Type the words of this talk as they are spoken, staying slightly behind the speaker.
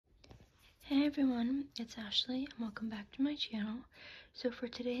Hey everyone, it's Ashley and welcome back to my channel. So for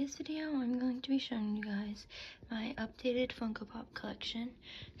today's video, I'm going to be showing you guys my updated Funko Pop collection.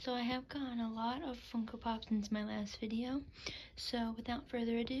 So I have gotten a lot of Funko Pops since my last video. So without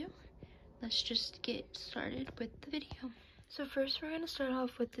further ado, let's just get started with the video. So first we're going to start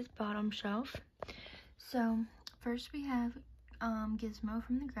off with this bottom shelf. So first we have Gizmo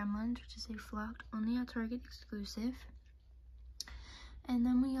from the Gremlins, which is a flocked only at Target exclusive. And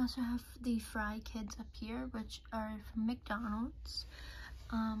then we also have the Fry Kids up here, which are from McDonald's,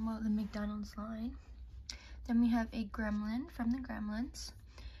 the McDonald's line. Then we have a Gremlin from the Gremlins.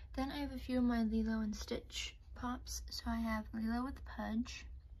 Then I have a few of my Lilo and Stitch pops. So I have Lilo with Pudge,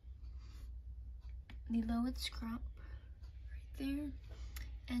 Lilo with Scrump, right there,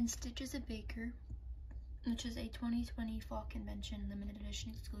 and Stitch is a Baker, which is a 2020 Fall Convention limited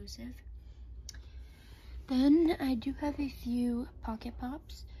edition exclusive. Then I do have a few Pocket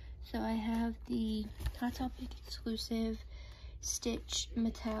Pops. So I have the Hot Topic exclusive Stitch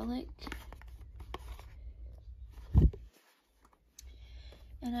Metallic.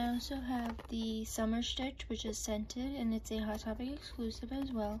 And I also have the Summer Stitch, which is scented, and it's a Hot Topic exclusive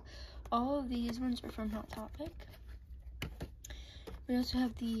as well. All of these ones are from Hot Topic. We also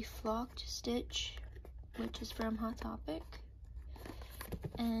have the Flocked Stitch, which is from Hot Topic.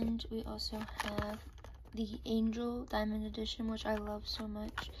 And we also have the Angel Diamond Edition, which I love so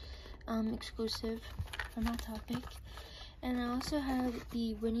much, exclusive from Hot Topic. And I also have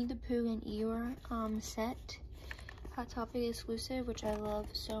the Winnie the Pooh and Eeyore set, Hot Topic exclusive, which I love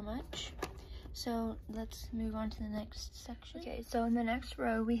so much. So let's move on to the next section. Okay, so in the next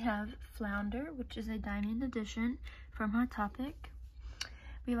row we have Flounder, which is a Diamond Edition from Hot Topic.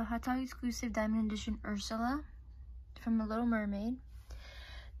 We have a Hot Topic exclusive Diamond Edition Ursula from The Little Mermaid.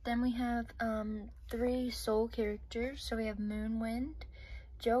 Then we have 3 Soul characters. So we have Moonwind,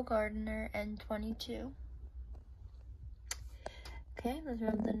 Joe Gardner, and 22. Okay, let's move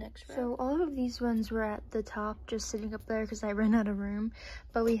on to the next row. So all of these ones were at the top, just sitting up there because I ran out of room.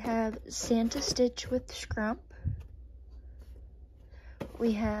 But we have Santa Stitch with Scrump.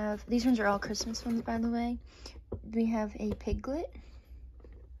 We have, these ones are all Christmas ones, by the way. We have a Piglet.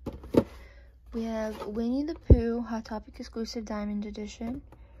 We have Winnie the Pooh, Hot Topic exclusive Diamond Edition.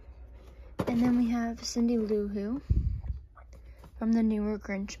 And then we have Cindy Lou Who from the newer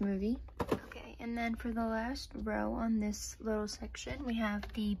Grinch movie. Okay, and then for the last row on this little section, we have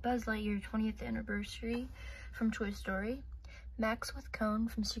the Buzz Lightyear 20th anniversary from Toy Story, Max with Cone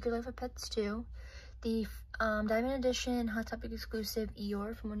from Secret Life of Pets 2, the Diamond Edition Hot Topic exclusive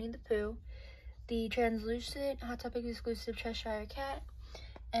Eeyore from Winnie the Pooh, the translucent Hot Topic exclusive Cheshire Cat,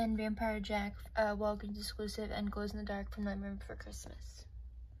 and Vampire Jack Walgreens exclusive and Glows in the Dark from Nightmare Before Christmas.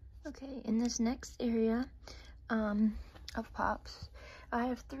 Okay, in this next area of pops, I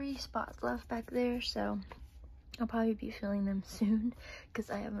have 3 spots left back there, so I'll probably be filling them soon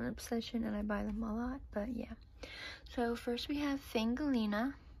because I have an obsession and I buy them a lot, but yeah. So first we have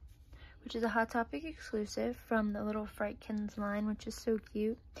Fangalina, which is a Hot Topic exclusive from the Little Frightkins line, which is so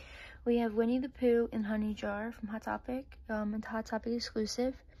cute. We have Winnie the Pooh and Honey Jar from Hot Topic, and Hot Topic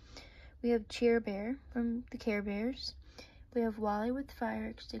exclusive. We have Cheer Bear from the Care Bears. We have Wally with Fire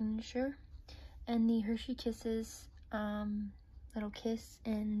Extinguisher, and the Hershey Kisses little kiss,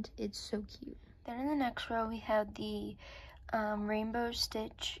 and it's so cute. Then in the next row we have the Rainbow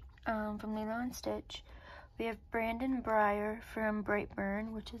Stitch from Lilo and Stitch. We have Brandon Breyer from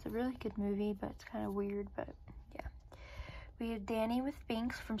Brightburn, which is a really good movie, but it's kind of weird, but yeah. We have Danny with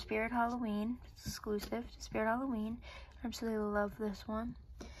Binks from Spirit Halloween. It's exclusive to Spirit Halloween. I absolutely love this one.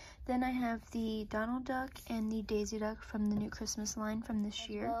 Then I have the Donald Duck and the Daisy Duck from the new Christmas line from this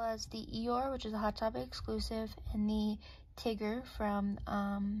year, as well as the Eeyore, which is a Hot Topic exclusive, and the Tigger from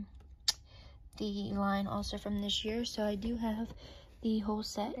the line also from this year. So I do have the whole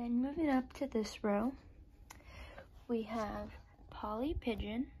set. Then moving up to this row, we have Polly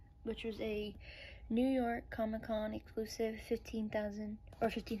Pigeon, which was a New York Comic-Con exclusive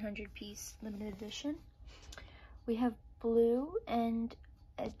 1,500 piece limited edition. We have Blue and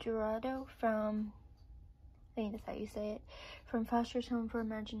Eduardo from, I think that's how you say it, from Foster's Home for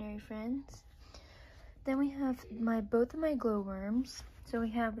Imaginary Friends. Then we have both of my glowworms. So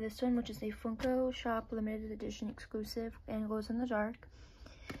we have this one, which is a Funko Shop limited edition exclusive and glows in the dark.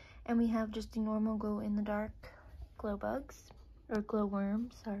 And we have just the normal glow in the dark glow bugs, or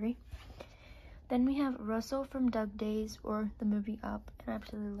glowworms, sorry. Then we have Russell from Doug Days or the movie Up, and I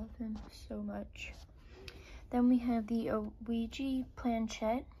absolutely love him so much. Then we have the Ouija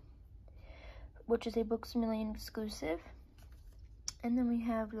Planchette, which is a Books A Million exclusive. And then we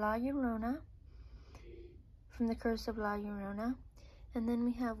have La Llorona from The Curse of La Llorona. And then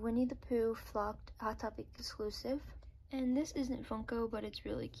we have Winnie the Pooh Flocked Hot Topic exclusive. And this isn't Funko, but it's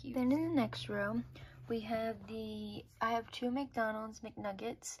really cute. Then in the next row, we have I have two McDonald's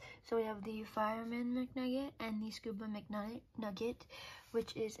McNuggets. So we have the Fireman McNugget and the Scuba McNugget,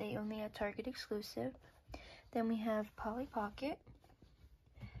 which is only a Target exclusive. Then we have Polly Pocket,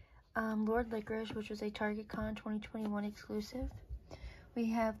 Lord Licorice, which was a Target Con 2021 exclusive. We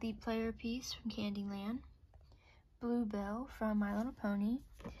have the Player Piece from Candyland, Bluebell from My Little Pony,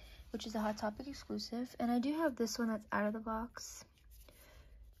 which is a Hot Topic exclusive. And I do have this one that's out of the box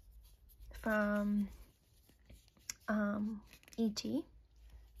from E.T.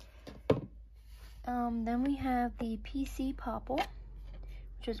 Then we have the PC Popple,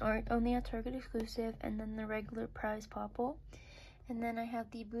 which is only a Target exclusive, and then the regular prize Popple. And then I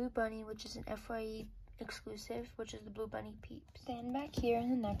have the Blue Bunny, which is an FYE exclusive, which is the Blue Bunny Peeps. Then back here in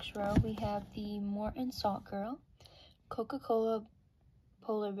the next row, we have the Morton Salt Girl, Coca-Cola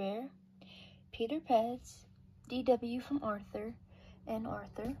Polar Bear, Peter Pez, DW from Arthur and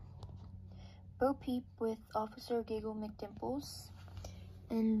Arthur, Bo Peep with Officer Giggle McDimples,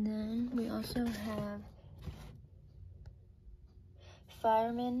 and then we also have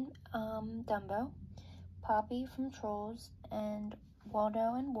Fireman Dumbo, Poppy from Trolls, and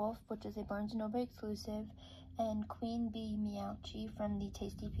Waldo and Wolf, which is a Barnes & Noble exclusive, and Queen Bee Meowchi from the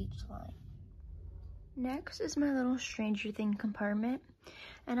Tasty Peach line. Next is my little Stranger Things compartment,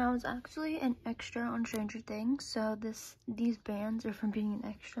 and I was actually an extra on Stranger Things, so these bands are from being an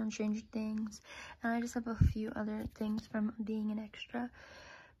extra on Stranger Things, and I just have a few other things from being an extra.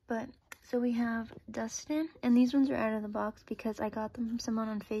 But so we have Dustin, and these ones are out of the box because I got them from someone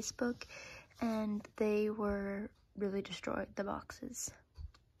on Facebook, and they were really destroyed, the boxes.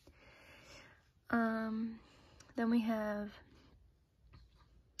 Then we have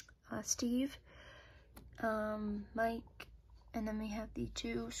Steve, Mike, and then we have the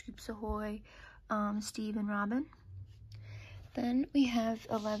two Scoops Ahoy, Steve and Robin. Then we have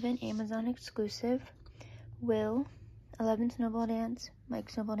 11 Amazon exclusive, Will, 11 Snowball Dance, Mike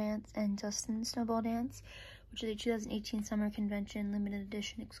Snowball Dance, and Justin Snowball Dance, which is a 2018 Summer Convention limited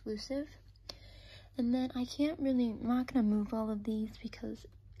edition exclusive. And then I'm not gonna move all of these because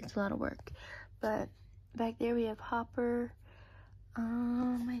it's a lot of work, but back there we have Hopper,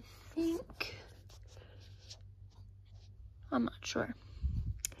 I think, I'm not sure.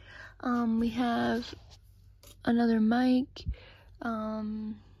 We have another Mike,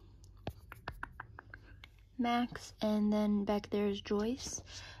 Max, and then back there is Joyce.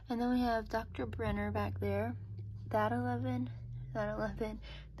 And then we have Dr. Brenner back there, that 11, that 11,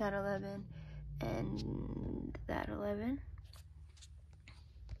 that 11, and that 11.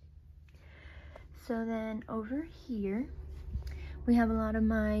 So then over here, we have a lot of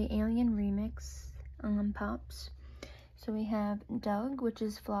my Alien Remix pops. So we have Doug, which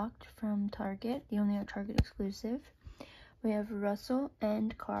is Flocked from Target, the only Target exclusive. We have Russell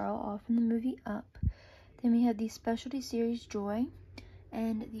and Carl, all from the movie Up. Then we have the Specialty Series Joy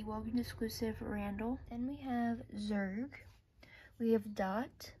and the Wogan exclusive Randall. Then we have Zurg. We have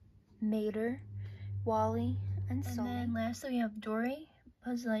Dot, Mater, Wally, and Sully. And then lastly we have Dory,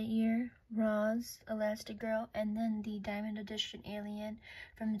 Buzz Lightyear, Roz, Elastigirl, and then the Diamond Edition Alien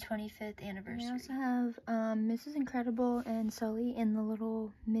from the 25th anniversary. We also have Mrs. Incredible and Sully in the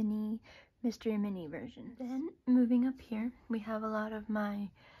little mini Mystery Mini version. Then moving up here, we have a lot of my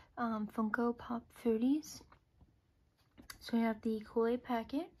Funko Pop Foodies. So we have the Kool-Aid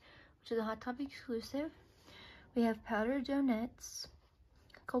packet, which is a Hot Topic exclusive. We have powdered donuts,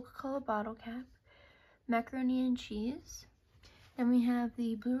 Coca-Cola bottle cap, macaroni and cheese. Then we have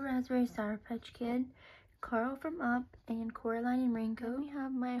the Blue Raspberry Sour Patch Kid, Carl from Up, and Coraline and Raincoat. Then we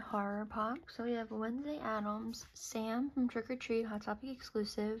have my horror pop. So we have Wednesday Addams, Sam from Trick or Treat, Hot Topic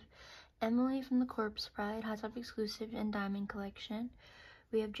exclusive, Emily from the Corpse Bride, Hot Topic exclusive and Diamond Collection.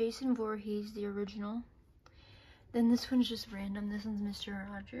 We have Jason Voorhees, the original. Then this one's just random. This one's Mr.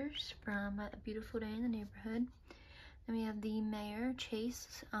 Rogers from A Beautiful Day in the Neighborhood. Then we have the Mayor,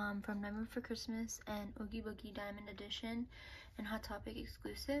 Chase, from Nightmare Before Christmas and Oogie Boogie Diamond Edition and Hot Topic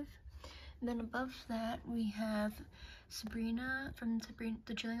exclusive. And then above that we have Sabrina from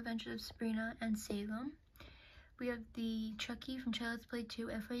The Chilling Adventures of Sabrina and Salem. We have the Chucky from Child's Play 2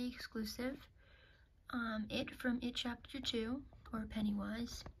 FYE exclusive, It from It Chapter 2, or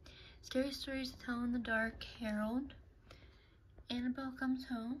Pennywise, Scary Stories to Tell in the Dark, Harold, Annabelle Comes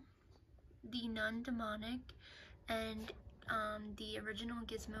Home, The Nun Demonic, and the original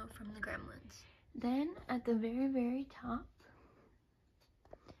Gizmo from the Gremlins. Then at the very, very top,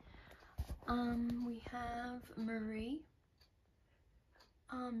 we have Marie,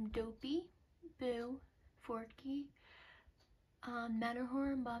 Dopey, Boo, Forky,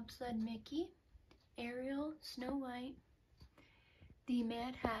 Matterhorn Bobsled Mickey, Ariel, Snow White, the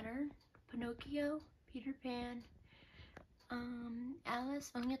Mad Hatter, Pinocchio, Peter Pan,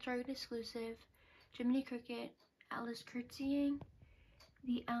 Alice, only a Target exclusive, Jiminy Cricket, Alice Curtsying,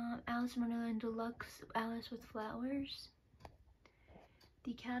 the Alice in Wonderland Deluxe Alice with Flowers,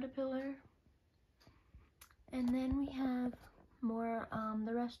 the Caterpillar, and then we have more,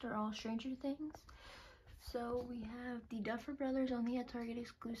 the rest are all Stranger Things. So we have the Duffer Brothers, only a Target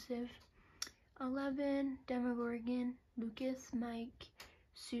exclusive, 11, Demogorgon, Lucas, Mike,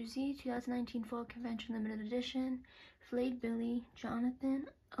 Susie, 2019 Fall Convention Limited Edition, Flayed Billy, Jonathan,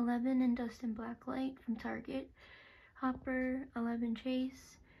 11, and Dustin Blacklight from Target, Hopper, 11,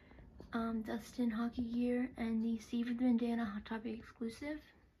 Chase, Dustin Hockey Gear, and the Steve with Bandana Hot Topic exclusive.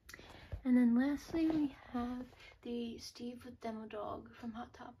 And then lastly, we have the Steve with Demo Dog from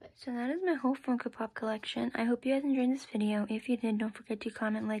Hot Topic. So that is my whole Funko Pop collection. I hope you guys enjoyed this video. If you did, don't forget to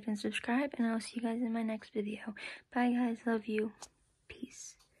comment, like, and subscribe. And I'll see you guys in my next video. Bye, guys. Love you.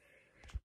 Peace.